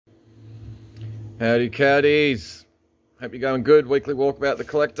Howdy cowdies. Hope you're going good. Weekly walkabout the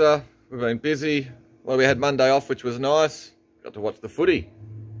collector. We've been busy. Well, we had Monday off, which was nice. Got to watch the footy.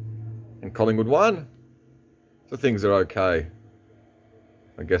 And Collingwood won. So things are okay.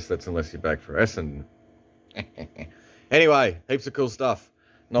 I guess that's unless you're back for Essendon. Anyway, heaps of cool stuff.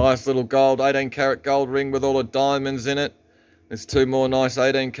 Nice little gold, 18 karat gold ring with all the diamonds in it. There's two more nice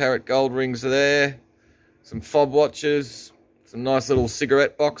 18 karat gold rings there. Some fob watches. Some nice little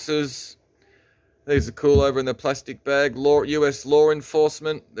cigarette boxes. These are cool over in the plastic bag. US law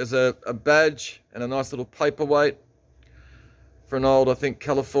enforcement. There's a badge and a nice little paperweight for an old, I think,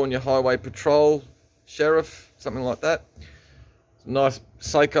 California Highway Patrol sheriff, something like that. Some nice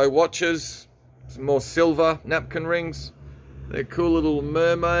Seiko watches. Some more silver napkin rings. They're cool little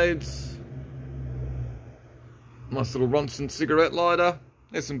mermaids. Nice little Ronson cigarette lighter.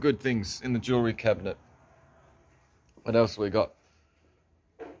 There's some good things in the jewellery cabinet. What else we got?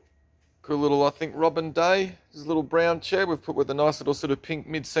 Cool little, I think, Robin Day. This little brown chair we've put with a nice little sort of pink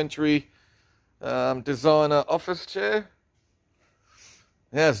mid-century designer office chair.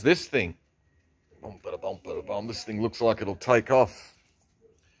 How's this thing? This thing looks like it'll take off.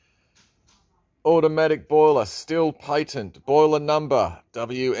 Automatic boiler, still patent. Boiler number,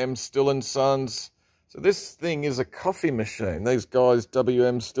 WM Still & Sons. So this thing is a coffee machine. These guys,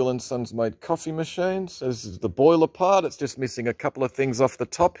 WM Still & Sons, made coffee machines. So this is the boiler part. It's just missing a couple of things off the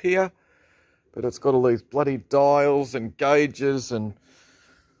top here. But it's got all these bloody dials and gauges and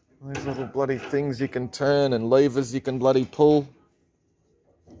these little bloody things you can turn and levers you can bloody pull.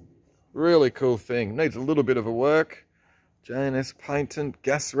 Really cool thing. Needs a little bit of a work. J&S patent,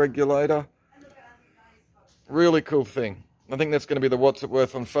 gas regulator. Really cool thing. I think that's going to be the What's It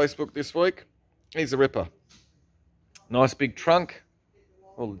Worth on Facebook this week. Here's a ripper. Nice big trunk.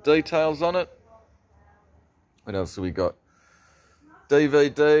 All the details on it. What else have we got?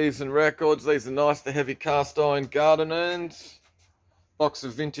 DVDs and records. These are nice, the heavy cast iron garden urns. Box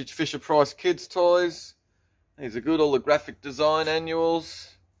of vintage Fisher-Price kids toys. These are good, all the graphic design annuals.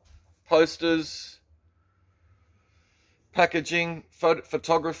 Posters. Packaging,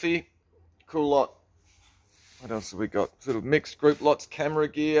 photography. Cool lot. What else have we got? Sort of mixed group lots, camera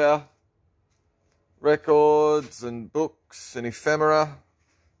gear. Records and books and ephemera.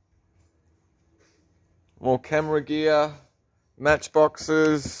 More camera gear.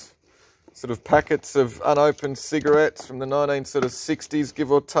 Matchboxes, sort of packets of unopened cigarettes from the 1960s,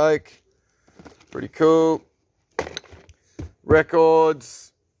 give or take. Pretty cool.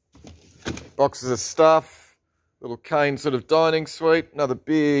 Records, boxes of stuff, little cane sort of dining suite, another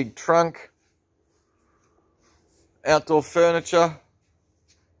big trunk, outdoor furniture,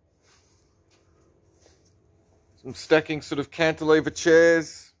 some stacking sort of cantilever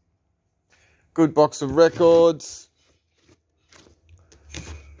chairs, good box of records.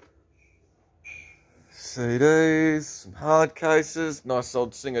 CDs, some hard cases, nice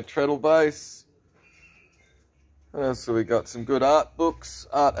old Singer treadle bass. What else have we got? Some good art books,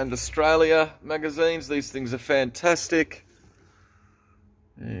 Art and Australia magazines. These things are fantastic.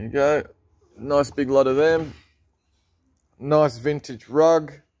 There you go. Nice big lot of them. Nice vintage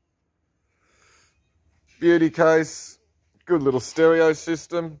rug. Beauty case. Good little stereo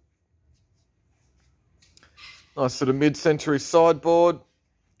system. Nice sort of mid-century sideboard.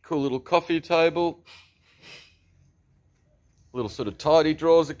 Cool little coffee table. Little sort of tidy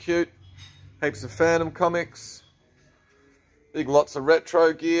drawers are cute. Heaps of Phantom comics. Big lots of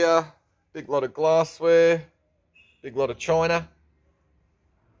retro gear. Big lot of glassware. Big lot of china.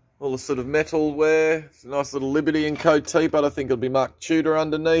 All the sort of metalware. It's a nice little Liberty & Co teapot. I think it'll be marked Tudor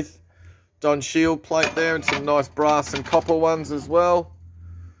underneath. Don Shield plate there and some nice brass and copper ones as well.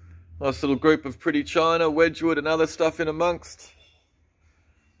 Nice little group of pretty china, Wedgwood and other stuff in amongst.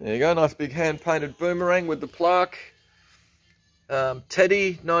 There you go. Nice big hand-painted boomerang with the plaque.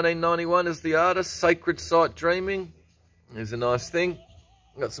 Teddy, 1991 is the artist. Sacred Sight Dreaming. There's a nice thing.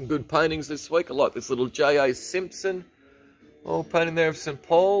 Got some good paintings this week. I like this little J.A. Simpson. All painting there of St.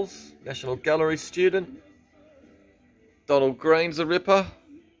 Paul's. National Gallery student. Donald Green's a ripper.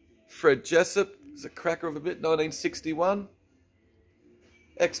 Fred Jessup is a cracker of a bit, 1961.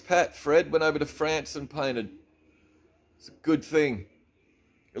 Expat Fred went over to France and painted. It's a good thing.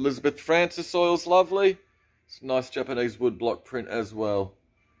 Elizabeth Francis oil's lovely. It's a nice Japanese woodblock print as well.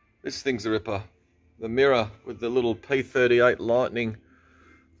 This thing's a ripper. The mirror with the little P38 lightning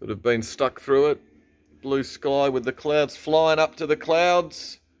that have been stuck through it. Blue sky with the clouds flying up to the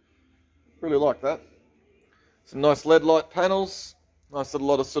clouds. Really like that. Some nice LED light panels. Nice little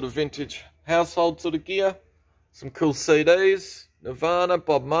lot of sort of vintage household sort of gear. Some cool CDs. Nirvana,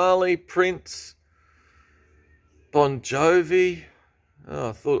 Bob Marley, Prince, Bon Jovi. Oh,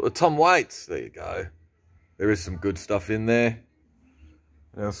 I thought Tom Waits. There you go. There is some good stuff in there.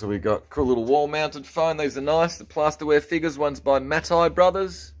 So we got cool little wall-mounted phone. These are nice. The plasterware figures. One's by Matai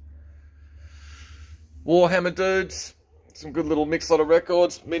Brothers. Warhammer dudes. Some good little mix lot of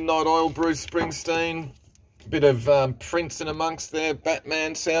records. Midnight Oil, Bruce Springsteen. A bit of Prince in amongst there.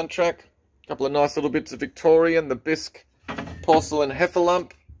 Batman soundtrack. A couple of nice little bits of Victorian. The Bisque porcelain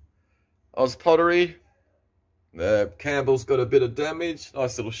Heffalump. Oz Pottery. The Campbell's got a bit of damage.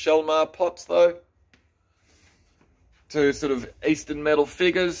 Nice little Shelmar pots though. Two sort of Eastern metal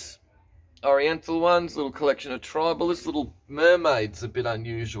figures. Oriental ones. Little collection of tribal. This little mermaid's a bit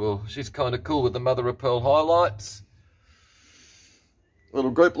unusual. She's kind of cool with the mother of pearl highlights.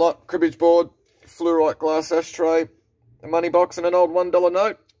 Little group lot. Cribbage board. Fluorite glass ashtray. A money box and an old $1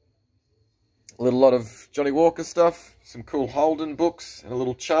 note. A little lot of Johnny Walker stuff. Some cool Holden books. And a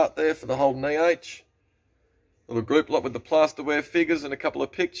little chart there for the Holden EH. Little group lot with the plasterware figures and a couple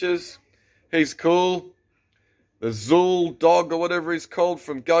of pictures. He's cool. The Zool dog or whatever he's called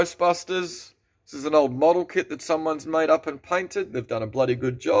from Ghostbusters. This is an old model kit that someone's made up and painted. They've done a bloody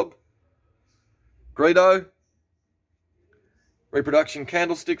good job. Greedo. Reproduction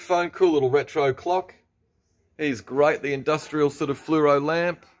candlestick phone. Cool little retro clock. He's great. The industrial sort of fluoro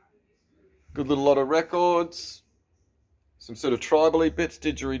lamp. Good little lot of records. Some sort of tribal-y bits,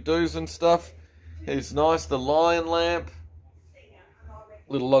 didgeridoos and stuff. He's nice. The lion lamp.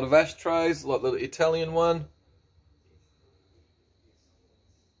 Little lot of ashtrays, like the Italian one.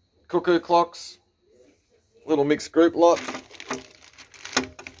 Cuckoo clocks. Little mixed group lot.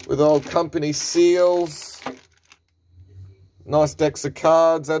 With old company seals. Nice decks of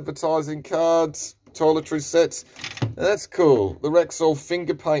cards, advertising cards, toiletry sets. And that's cool. The Rexall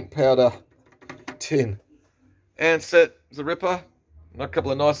finger paint powder tin. Handset is a ripper. And a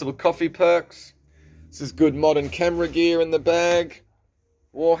couple of nice little coffee perks. This is good modern camera gear in the bag.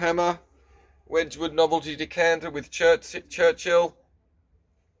 Warhammer. Wedgwood novelty decanter with Churchill.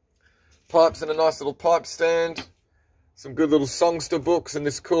 Pipes and a nice little pipe stand. Some good little songster books and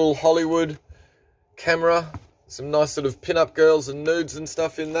this cool Hollywood camera. Some nice sort of pin-up girls and nudes and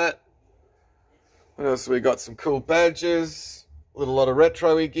stuff in that. What else have we got? Some cool badges. A little lot of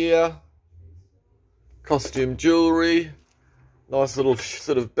retro-y gear. Costume jewellery. Nice little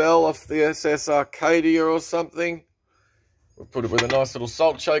sort of bell off the SS Arcadia or something. We'll put it with a nice little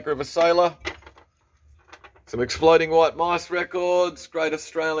salt shaker of a sailor. Some Exploding White Mice records. Great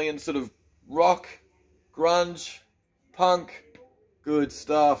Australian sort of rock, grunge, punk. Good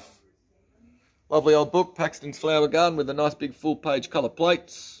stuff. Lovely old book, Paxton's Flower Garden, with a nice big full-page colour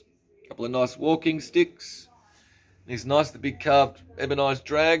plates. A couple of nice walking sticks. He's nice, the big carved ebonised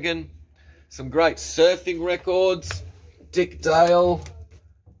dragon. Some great surfing records. Dick Dale,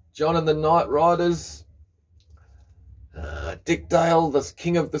 John and the Night Riders, Dick Dale, the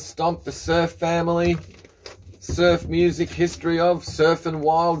King of the Stomp, the Surf Family, surf music, history of, Surf and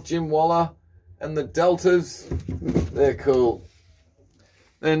Wild, Jim Waller, and the Deltas. They're cool.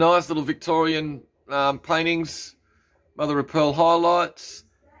 They're nice little Victorian paintings, mother of pearl highlights,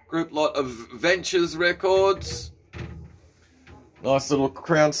 group lot of Ventures records, nice little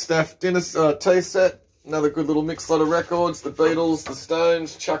Crown Staff dinner tea set. Another good little mixed lot of records. The Beatles, the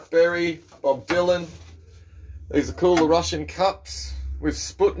Stones, Chuck Berry, Bob Dylan. These are cool, the Russian cups with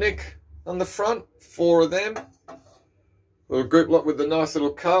Sputnik on the front. 4 of them. Little group lot with the nice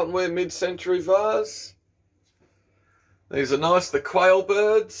little Carltonware mid-century vase. These are nice, the Quail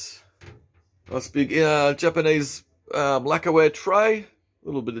Birds. Nice big Japanese lacquerware tray. A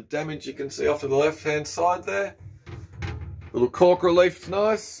little bit of damage you can see off to the left-hand side there. Little cork relief,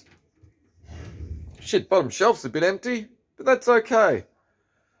 nice. Shit, bottom shelf's a bit empty, but that's okay.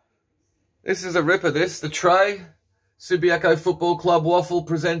 This is a ripper, the tray. Subiaco Football Club waffle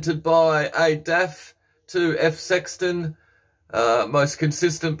presented by A. Daff to F. Sexton. Most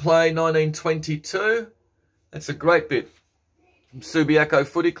consistent play, 1922. That's a great bit from Subiaco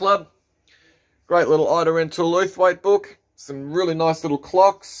Footy Club. Great little Ida Rentoul Uthwaite book. Some really nice little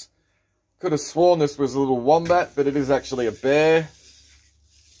clocks. Could have sworn this was a little wombat, but it is actually a bear.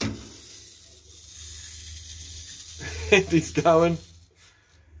 He's going.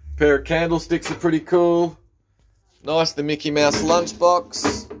 Pair of candlesticks are pretty cool. Nice, the Mickey Mouse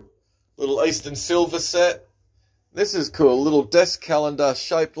lunchbox. Little Eastern silver set. This is cool. Little desk calendar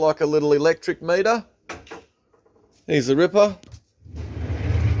shaped like a little electric meter. Here's a ripper.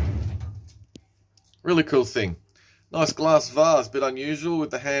 Really cool thing. Nice glass vase, bit unusual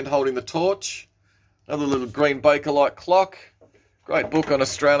with the hand holding the torch. Another little green Bakelite clock. Great book on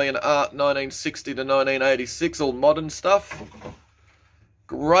Australian art, 1960 to 1986, all modern stuff.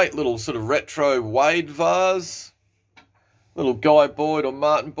 Great little sort of retro Wade vase. Little Guy Boyd or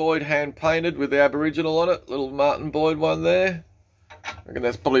Martin Boyd, hand painted with the Aboriginal on it. Little Martin Boyd one there. I reckon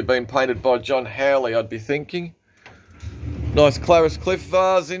that's probably been painted by John Howley, I'd be thinking. Nice Clarice Cliff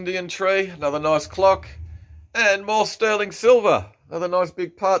vase, Indian tree, another nice clock. And more sterling silver. Another nice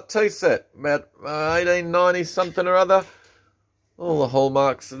big part tea set. About 1890 something or other. All the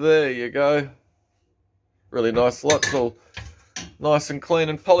hallmarks are there, you go. Really nice lot. It's all nice and clean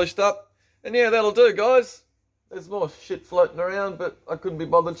and polished up. And yeah, that'll do, guys. There's more shit floating around, but I couldn't be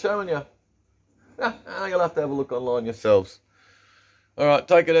bothered showing you. You'll have to have a look online yourselves. Alright,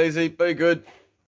 take it easy. Be good.